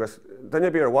sport agus duine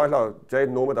bí ar bhaile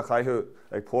déad nómad a chaithú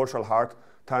ag pórsal hart.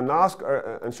 Tá nasc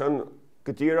an sin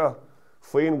go dtíre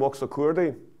faoin box a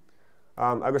cuardaí.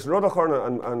 Agus rud a churna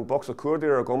an box a cuardaí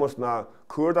ar gomas na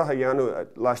cuarda a dhéanú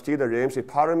leistíad a réimsí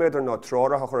paraméidir ná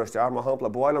trára a chur istear má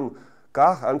hampla bhailim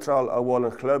gach antráil a bhfuil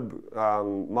an club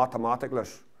matematic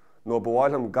leis nó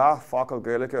bhailim gach focail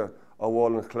Gaeilge a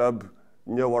bhfuil an club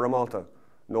neo-ormálta.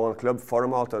 nó an club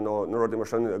formáilta nó rudí mar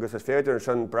sin agus is féidir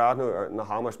sin bradnú na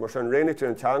Hamas mar sin réinite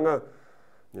an teanga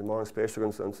ní mar an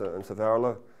spéisiúgan an sa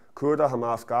Béarla. Cuarda ha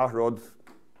más gach rud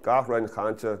gach roiin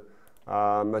chainte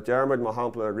ma dearmid má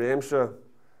hampla réimse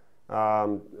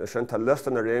sin tá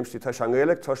listan na réimsí tá an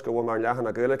Gaeilge tuis go bhfuil mar leathan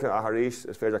na Gaeilge a tharíos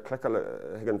is féidir clical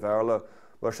ag an Béarla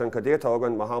mar sin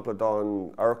cadétágan má hampla dá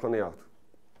an airclaíocht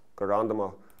go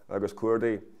randama agus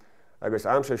cuardaí agus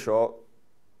amsa seo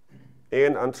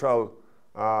éon antráil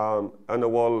an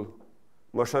bhfuil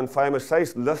mar sin feimime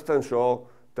 6 listan seo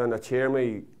den na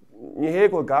tíirmaí ní hé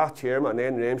go gach tíirma an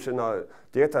éon réimse ná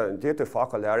déta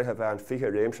focail leirithe bheith an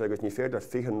fiche réimse agus ní féidir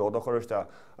fiche nóda chuiriste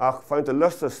ach feint a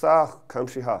lista staach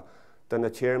cumsíthe den na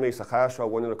tíirmaí sa chaá seo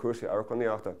bhaine le cuasaí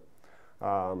airclaíochta.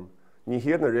 Ní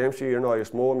hiad na réimsí ar ná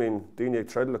is mó mín daoine ag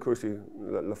treidir le cuasaí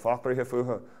le focailthe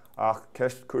fuatha ach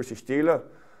ceist cuasaí stíle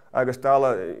agus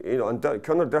dála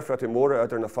chunar difriat i móra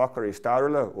idir na focailí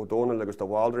stairla ó dóna agus do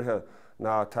bháildrithe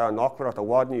na tá nachlacht a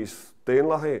bhád níos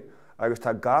déanlathaí agus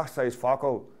tá gasáis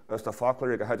focail ans na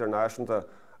foclóir go heidir náisiúnta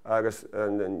agus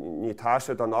ní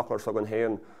táise don nachlar so an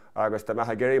héan agus de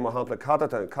metha géirí má hampla cad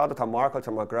tá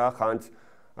marcailte má gra chaint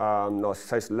nó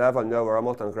 6 level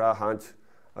neo-ormálta an gra chaint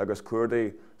agus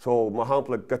cuardaí. So má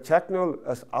hampla go teicniúil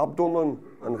is abdomen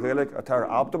an Gaeilge a tar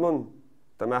abdomen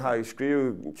de metha I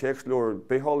scríú teicslúir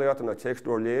bétholaíocht na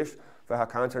teicslúir léis bheit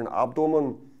cantar an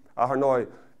abdomen a th ná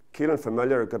cílann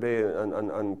familiar go bé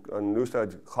an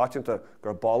úsáid chaitianta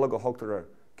gur balla go thugtar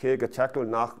cé go teicniúil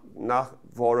nach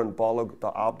bhór an balla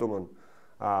do abdomen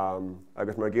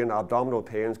agus mar gcéann abdominal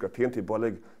pains gur peintí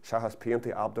bulig seachas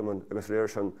peintí abdomen agus réir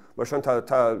sin. Mar sin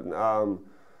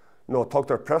nó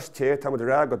tugtar presté tá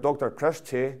rá go dogtar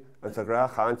presté an sa gra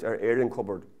chaint ar éirin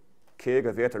cupboard. Cé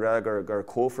go bhéit rá gur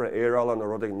cófra érála na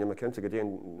rudaigh ní cinnte go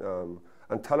dtéon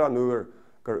an talán nuair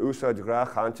gur úsáid gra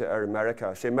chainte ar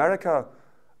America. Sé America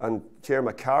an tíir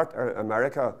me ceart ar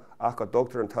America ach go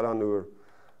dogtar an talán nuair.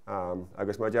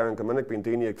 Agus mar dearan go minic bíon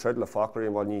daoine ag treid le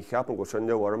foclóirí bhil ní cheapan go sin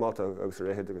neo-ormálta agus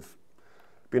réhéad agus.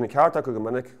 Bíon an cearta go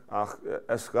minic ach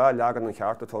is gá leagan an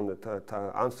cearta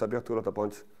tá ansabíochtúla a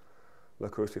buint le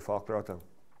cuasaí Foclóireachta.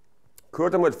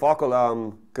 Cuairta muid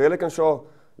focail Gaeilge an seo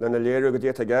lena léirú go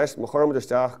dtéta gceist, má chorm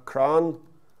isteach crán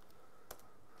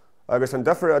agus an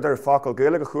difriúr idir focail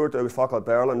Gaeilge chuairt agus focail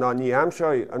Béarla ná ní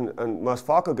aimseoidh an más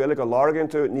focail Gaeilge láirginn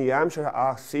tú ní aimseoidh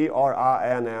a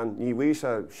CRANN ní bhí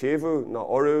se séimhú na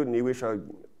orú ní bhí se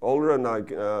olra na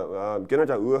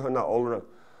gcinnead a uatha na olra.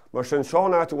 Mar sin seo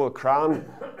náte bhfuil crán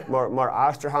mar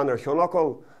astrahan ar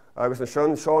thionachil agus na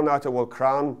sin seo náte bhfuil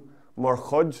crán mar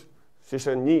chud si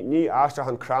sin ní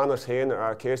astrahan crán as héin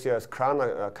ar céiste as crán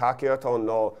caciatá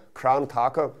nó crán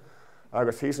taca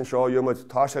agus hí an seo dúmid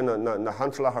tá sin na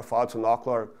hantalach ar fád san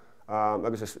nachlar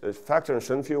agus is feictar an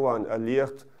sin fiúháin a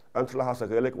líocht antalachas a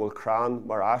Gaeilge bhfuil crán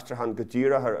mar astrahan go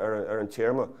dtíre ar an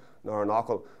téirma nó an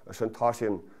nachil a sin tá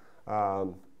sin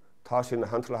na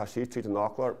hantalach síí an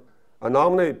nachlar. An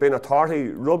námna bé na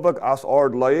tarthaí rubag as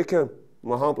ord laiche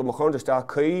má hampla má chun isteach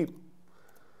caí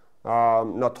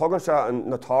na tugann se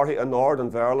na tarthaí an ord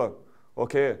an Béarla.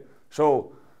 Okay,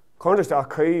 so chun isteach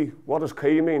caí, what does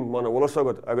caí mean man a bhfuil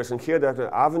agad agus an chéad ar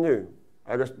an avenue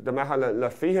agus de metha le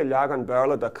fiche leag an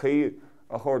Béarla de caí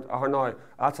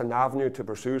That's an avenue to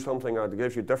pursue something, or it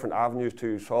gives you different avenues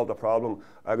to solve the problem.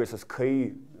 Agus is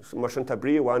key, mar sin ta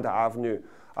brí bhain avenue.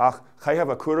 Ach, chai a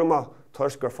cúrama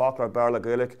tuis gur Foclóir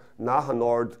Béarla-Gaeilge nach an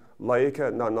nord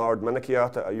laiche na nord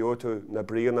miniciata a dúirtú na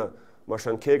bríanna. Mar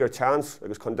sin cé gur chance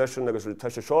agus condition agus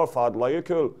tuis a seo fad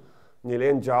laiiciúil. Ní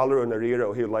léon dealú na riire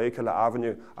ó hí laice le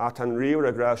avenue. A tan riire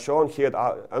a gra seán chéad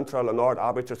intral a nord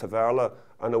abaitir sa Béarla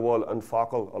an a bhfuil an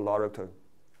focail a láireachta.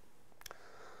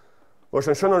 Mar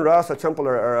sin sin an rás a timpeall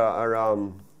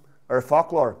ar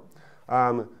Foclóir.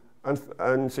 An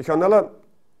sa cheanile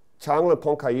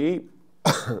Teanglann.ie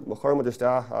mo chuirmid is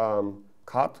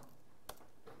cat.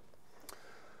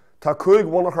 Tá cúig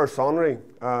bhunach ar sonraí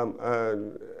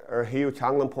ar hiú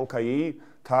Teanglann.ie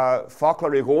tá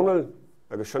Foclóireachta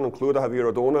agus sin an clúda a bhí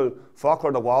ar Dónal,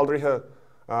 Foclóir na bháildrithe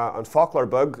an Foclóir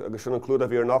bug agus sin an clúda a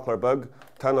bhí ar nachlóir bug.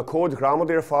 Tá na cód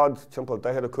gramadíar fad timpeall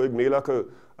 15 míle acu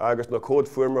agus na cód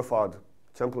fuairmar fad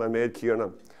timpeall a méid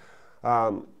cíarna.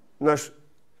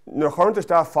 Nuair chuirnt is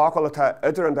focail atá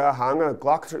idir an hanga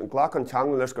ghlach an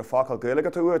teanglann leis gur Foclóir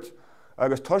Gaeilge túit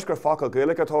agus tuis gur Foclóir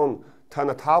Gaeilge tón tá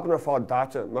na tabannar fad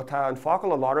dáte, má tá an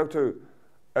focail a láireachta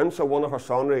in sa bhunach ar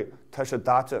sonraí tá sé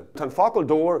dáte. Tá focail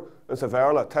dóir in sa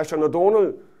Béarla, tá sé na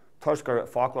Dónal tuis gur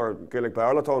Foclóir Gaeilge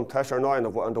Béarla tón, tá sé ná an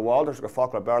do bháildir gur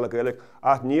Foclóir Béarla-Gaeilge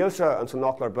ach níl se an sa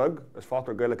nachlóir bug is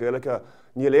Foclóir Gaeilge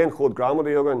níl éon chód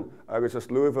gramadí agan agus is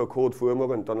luúbh cód fuaim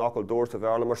agan don nachil dóir sa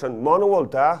Béarla. Mar sin manuál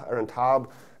ar an tab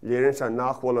léironn se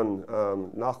nachhfuil an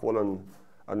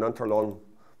n-iontrálacha.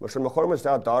 Mar sin mo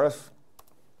chuirmid daras.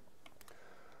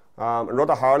 An rud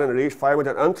a hálan a rís fearrmuid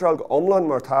an n-iontráil omlan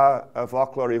mar tá a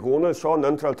Foclóireachta, seo an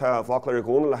n-iontráil tá a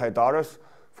Foclóireachta le haid daras,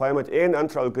 fearrmuid éon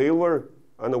n-iontráil gaolmhar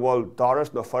an bhfuil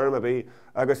daras na foireann a bhí,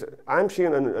 agus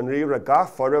aimsíonn an riomhre gach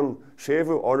foireann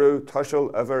séomh orú tuisiil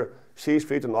idir 6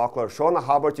 feet an Foclóir. Seo na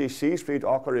habartí 6 feet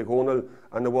Foclóireachta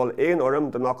an bhfuil éon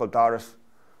orm den nachil daras.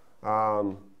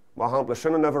 Má hampla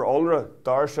sin an ever olra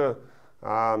darse,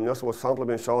 nes bhfuil sampla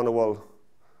bíon seo na bhfuil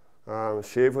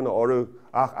séomh na orú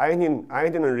ach aithnín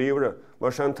an riomhre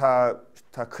mar sin tá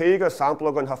chéige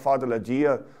sampla an fada le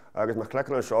dia agus mar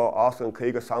cleccan an seo as an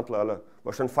chéige sampla eile.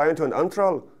 Mar sin féin tú an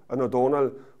n-iontráil an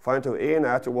Dónal, féin tú éon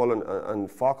áite bhfuil an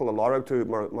focail a láireachta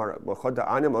mar chud de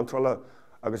aim n-iontrála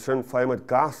agus sin féimid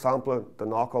gas sampla den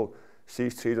nachil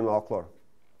 6 tríd an Foclóir.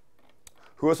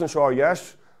 Thuas an seo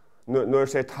yes, nuair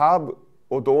sé tab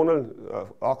ó Dónal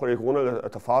Foclóireachta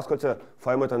atá fáscailte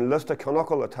féimid an lista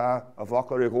ceannachail atá a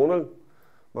Foclóireachta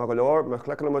má go leor mar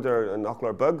cliccan ar an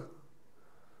nachlóir bug.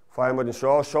 Féimid an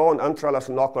seo an n-iontráil leis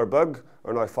an nachlóir bug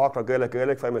ar ná Foclóir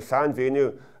Gaeilge féimid san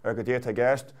bhéniu ar go déta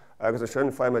gceist agus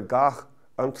sin féimid gach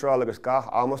n-iontráil agus gach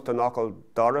amas den nachil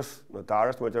daras na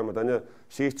daras muidir mar duine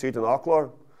 6 tríd an Foclóir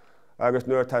agus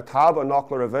nuair tá tab an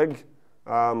nachlóir a bhig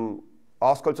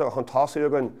oscailte chun tosaí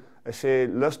agan is sé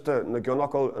liste na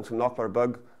gcionnachail an sa nachlóir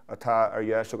bug atá ar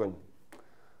dheis agan.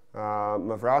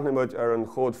 Má bhreathnaimid ar an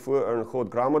chód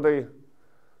gramadí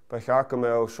ba chearcha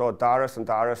mé seo daras an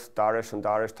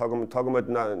daras tugamid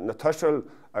na tuisiil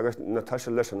agus na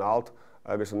tuisiil leis an alt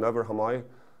agus an nimhar hamáid.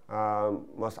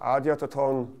 Mas adiacht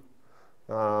atá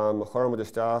a chuirmid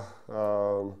is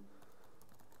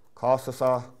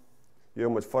cása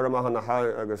dúmid foireamach na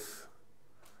agus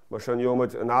mar sin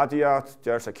dúmid an adiacht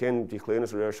deir sa cin dí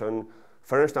chléanas réir sin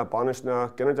fearrisna banisna,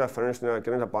 ginneadh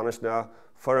fearrisna banisna,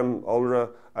 foireann olra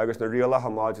agus na riala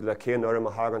hamáid le cén orm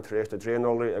a hagan tréis na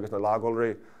dréanolraí agus na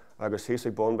lágolraí agus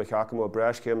hísigh bun ba cheacham ó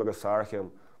breiscéim agus sarchéim.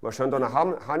 Mar sin donna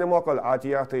haneamachil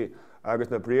adiachtaí agus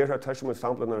na bríortha tuisiid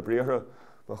sampla na bríortha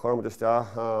mar chuirmid is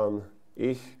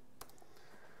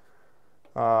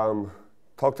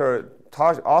Tugtar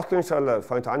osclainn se le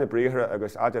fáint aine bríortha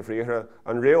agus aide bhríortha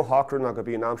an réo hacrann a go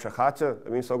bhí am se chatte, a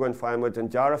bhín sogann féimid an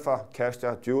dearafa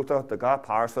ceiste dúilta de gá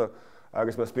páirsa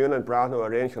agus mas bíon an brathnú a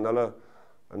réon cheanile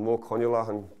an mó coinile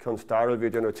an chun stairil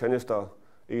bhí déanú tinista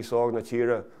ísóg na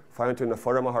tíre féin tú na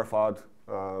foireamach ar fad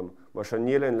mar sin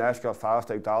nílíonn leisce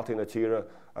fásta ag daltaí na tíre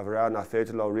a bhread na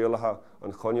féidir le rialatha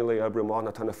an coinile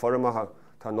ebrúmána tá na foireamacha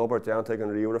tá nóbert deanta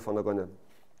an riúra fan na gunne.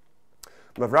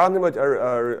 Má bhreathnaimid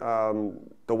ar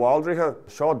do bháildrithe,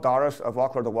 seo daras a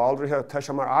Foclóir do bháildrithe, tá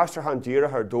sé mar aisteartha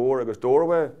díire ar dór agus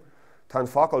dóirha, tá an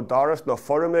focail daras nó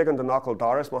foireaméigean den nachil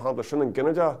daras má hampla sin an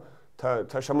gcineide,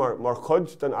 tá sé mar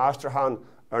chud den aisteartha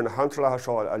ar na n-iontrálacha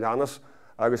seo a leanas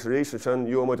agus rís sin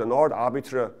dúmid an ord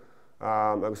ábítre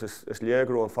agus is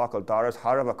léagrú an focail daras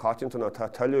Tharbh a Caint tá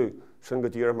tuilú sin go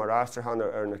dtír mar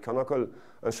aisteartha ar na ceannachail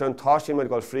an sin táisiimiid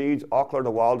gáil fríd Foclóir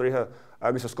do bháildrithe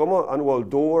agus is cuma an bhfuil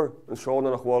dór an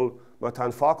seóna nach bhfuil mar tá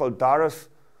an focail daras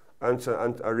a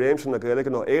réimsin na Gaeilge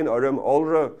nó éon orm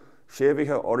olra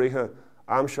séomhaithe oríthe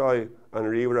amseáid an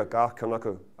riomhre gach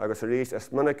ceannacha agus a rís is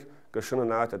minic go sinna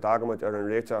náit a dagamid ar an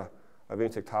réite a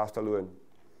bhíonn ag tastal luin.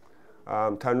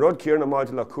 Tá rud cíar na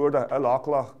máid le cuarda a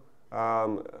lachlach a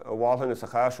bháilhann is a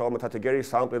chá seo, tá géirí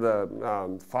sampla de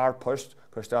fearr poist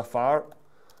chus de fearr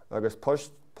agus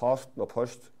poist, post nó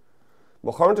poist.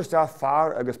 Má chuirtas de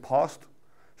fearr agus post,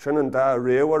 sin an de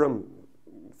réhharm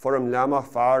forum leama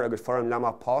fearr agus forum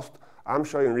leama post, am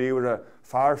seo an riomhre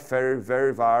fearr, fearr,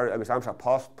 ver, var, agus am seo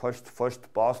post, poist,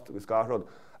 fust, bost, agus garrod.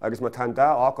 Agus má tá de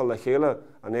ácail le chéile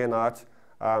an éon áit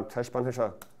teispanna se.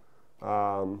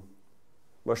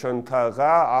 Mar sin tá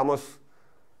rá amos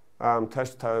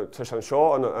tuis an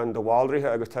seo an do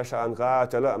bháilrithe agus tuis an rá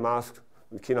duile a measc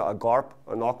cína a garp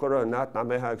an áclara an net na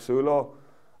méthe agsúlá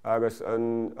agus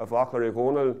an a bhaclar i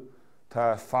gcónail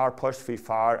tá fearr poist fhí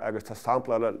fearr agus tá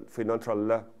sampla fhí n-iontrálacha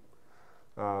le.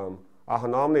 A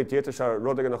an námnaí déta se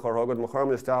rudaige na chorthgad mo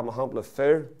chuirm is deach hampla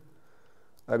fearr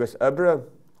agus ibre.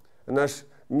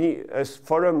 Is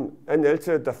forum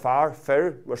in-ilte de fearr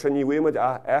fearr, mar sin ní bhuaimid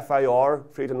a FIR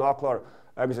fríd an nachlár,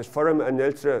 agus is forum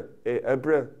in-ilte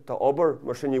ibre de obair,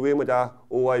 mar sin ní bhuaimid a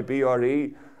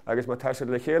OIBRE, agus má tá sé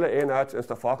le chéile éon áit is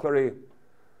de Foclóir.ie.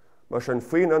 Mar sin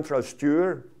faoin n-iontráil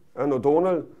stúr an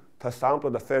O'Donnell tá sampla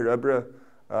de fearr ibre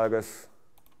agus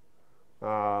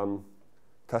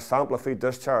tá sampla fí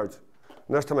discharge.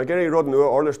 Nes tá géirí rud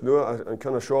nua orlas nua an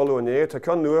cynna seolú an é, tá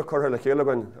cyn nua chutha le chéile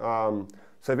gan.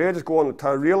 Sa bhéidir gcóin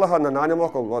tá rialacha na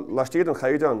animacail le stíad an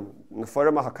chaidean na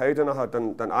foirmacha caideanatha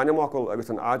den animacail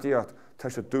agus an adiacht tá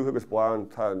sé dútha agus bláin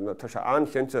tá sé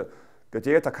anchinnte go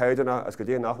dé a caideanna as go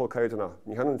dé nachhfuil caideanna.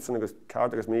 Ní hanan sin agus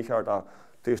ceart agus mícheart a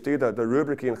tú stíad de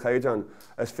rubricí an chaidean.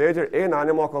 Is féidir éon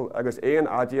animacail agus éon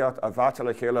adiacht a bhaite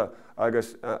le chéile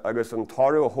agus an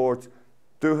tarú a thuirt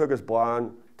dútha agus bláin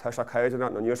tá sé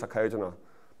caideanna na níos a caideanna.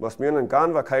 Mas mion an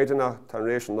ganmha caideanna tá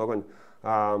rééis an logan.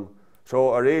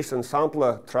 So a rééis an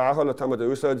sampla tráthil le tamad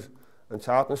úsáid an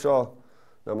teatna seo,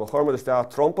 na mo chuirmid is de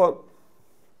trompa,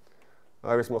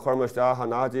 agus mo chuirmid is de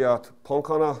an adiacht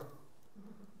puncanna,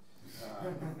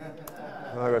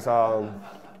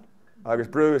 agus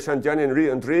brú sin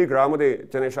déanaan an 3 gramadaí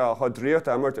déanaan se chu dríocht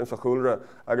amirt in sa cúlra,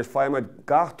 agus feimid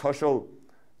gach tuisiil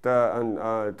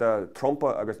de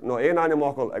trompa, agus nó éon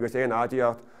animacail agus éon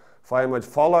adiacht, feimid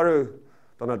fallárú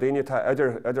don a daine tá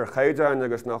idir chaideáin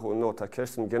agus nach nó tá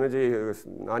Kirsten Kennedy agus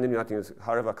animating is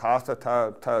Harvh a casta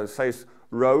tá 6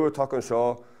 rá tuach an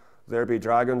seo, there be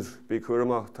dragons, be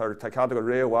cúrama, tá cadda go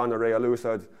ré bháin a ré a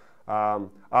úsáid.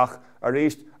 Ach a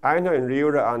réist aine an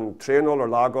riúre an tréanol ar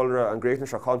lágóilre an gréithne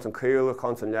se chun an cúil,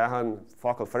 chun an lehan,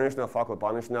 focail finisna, focail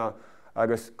banisna,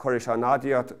 agus chuir se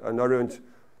nádiacht an orúint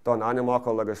don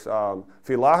animacail agus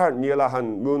fi láthair ní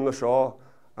lehan mún le seo,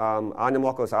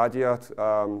 animacail adiacht,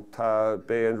 tá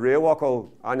bé an réhacail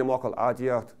animacail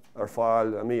adiacht ar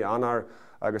fáil a mí anar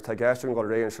agus tá gceistún go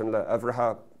réon sin le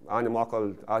ihrethe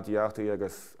animacail adiachtaí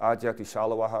agus adiachtaí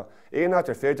sealahatha. Éonat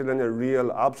ar féidir lena rial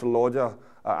absolóide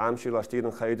a amsú le stíad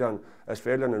an chaideán, is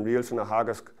féidir an rial sin a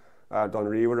hagasc don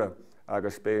riomhre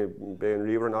agus bé an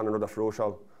riomhre an rud a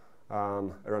fróseáil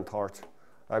ar an tart.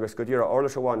 Agus go dtíar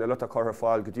orlas amháin ile a chur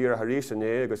fáil go dtíar a rís in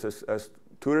é agus is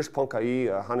Foclóir.ie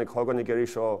a hanig thuganna géirí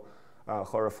seo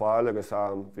chur fáil agus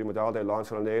bhí modál é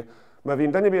lán an é. Ma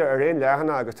bhín duine bí ar réon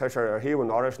lehanana agus tuis ar híomh an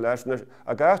áras leis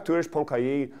a gach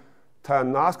Foclóir.ie tá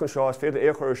nascan seo is féidir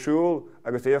é chur siúil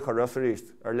agus é chur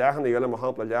rusaríist. Ar lehanana eile mar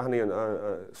hampla lehanana an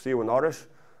síomh an áras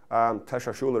tuis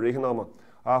ar siúil a rihanama.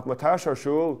 Ach má tuis ar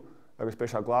siúil agus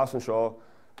bé a glas an seo,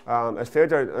 is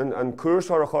féidir an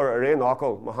cuasáir a chur ar réon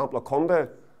ácail má hampla conde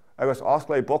agus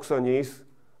osclaid boxa níos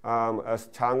as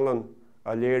Teanglann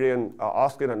a léiríonn a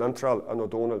oscail an n-iontráil an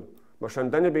O'Donnell. Mar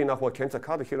sin duine bí nach bhfuil cinnte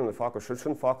cad chéann na fáca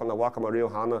sin fáca na bhacha mar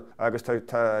riomhanna agus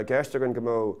tá geistegann go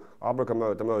mó aber go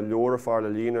mó leora fáil le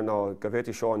lína nó go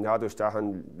bhhétí seo an neadús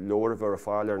deachan leora bhar a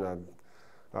fáil ar na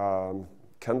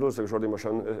Kindles agus rudaí mar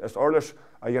sin. Is orlas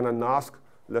a dhéanana nasc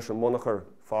leis an monachar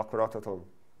Foclóireachta.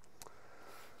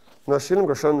 Na sílim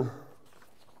gur sin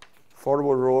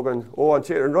forhúil rógan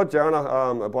an rud dearna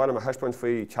a báile a heispáint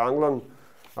faoi Teanglann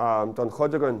don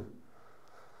chuidegann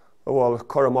bhfuil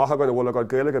chur amachgan a bhfuil go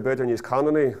Gaeilge beidir níos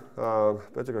cananaí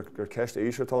beidir gur ceist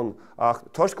éiseatón. Ach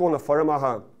tuis go na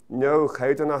formacha neo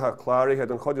chaideanatha chláirithe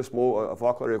an chuidir smó a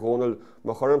bhaclar i gcónail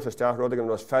má chum sa steach rudagan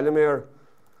nos felliméir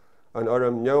an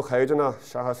orm neo chaideanna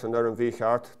seachas an orm bhí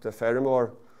cheart de ferrimór.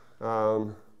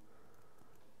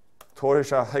 Tóir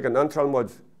se ag an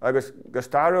n-iontráil agus go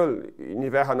stairiúil ní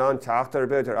bheith an teachtar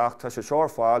beidir ach tá sé seoir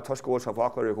fáil tuis go sa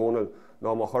bhaclar i gcónail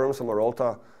ná má chum sa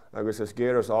marolta agus is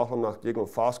géir as áchlam nach dí go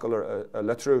fáscail a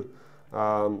litrú.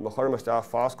 Má chum is deach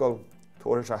fáscail,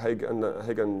 tóir se ag an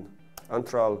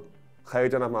n-iontráil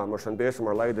chaideanna mar sin béis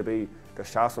mar leid a bí go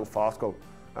seaas an fáscail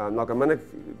Ná go minic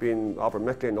bíon aber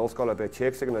miclé nóscoil a bheith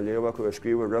téigh na léomh chu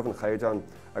scríomh roimh chaidan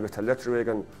agus tá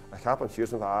litrégan a cheapan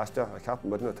síos an bháiste a cheapan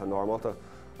muna tá normalta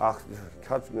ach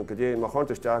go dé mar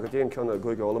chuirteiste go dtéon cena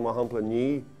goigh óla hampla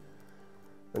ní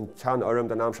an tean orm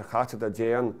den náam se chatte a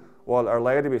déan bháil ar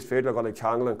leidir bhís féidir go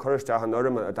Teanglann chuiristeach an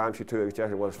orm a daimsí tú agus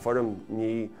deir bhil form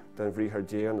ní den bhríthar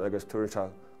déan agus túir se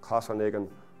chasan éigen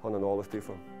chun an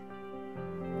ólastífa.